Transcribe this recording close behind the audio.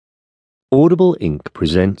Audible Inc.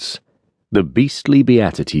 presents The Beastly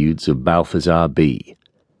Beatitudes of Balthazar B.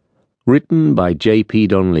 Written by J.P.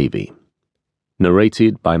 Donleavy.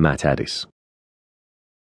 Narrated by Matt Addis.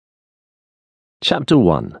 Chapter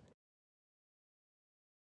 1.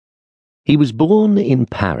 He was born in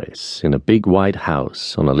Paris, in a big white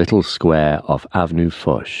house on a little square off Avenue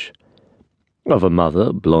Foch, of a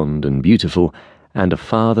mother blonde and beautiful, and a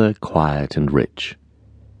father quiet and rich.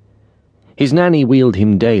 His nanny wheeled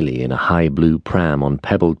him daily in a high blue pram on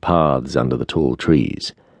pebbled paths under the tall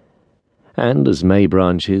trees. And as May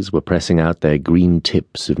branches were pressing out their green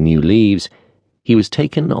tips of new leaves, he was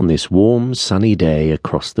taken on this warm, sunny day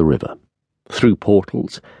across the river, through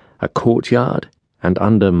portals, a courtyard, and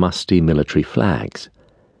under musty military flags.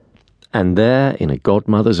 And there, in a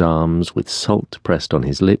godmother's arms, with salt pressed on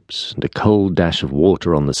his lips and a cold dash of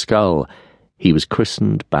water on the skull, he was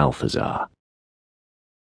christened Balthazar.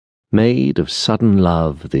 Made of sudden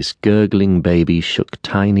love, this gurgling baby shook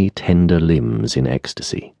tiny, tender limbs in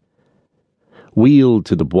ecstasy. Wheeled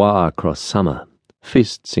to the Bois across summer,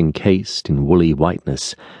 fists encased in woolly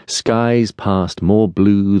whiteness, skies passed more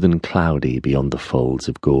blue than cloudy beyond the folds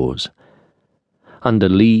of gauze. Under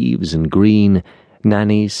leaves and green,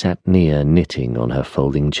 Nanny sat near knitting on her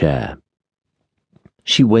folding chair.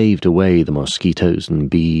 She waved away the mosquitoes and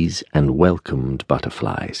bees and welcomed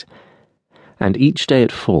butterflies. And each day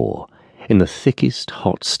at 4, in the thickest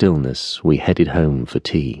hot stillness, we headed home for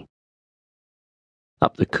tea.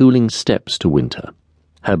 Up the cooling steps to Winter,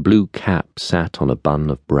 her blue cap sat on a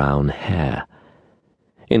bun of brown hair.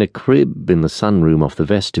 In a crib in the sunroom off the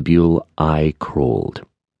vestibule, I crawled,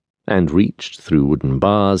 and reached through wooden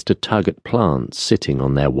bars to tug at plants sitting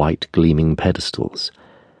on their white gleaming pedestals,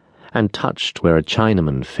 and touched where a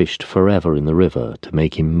Chinaman fished forever in the river to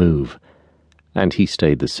make him move, and he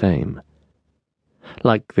stayed the same.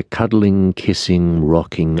 Like the cuddling, kissing,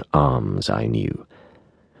 rocking arms I knew,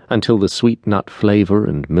 until the sweet nut flavor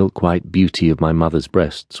and milk-white beauty of my mother's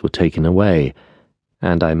breasts were taken away,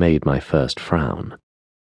 and I made my first frown.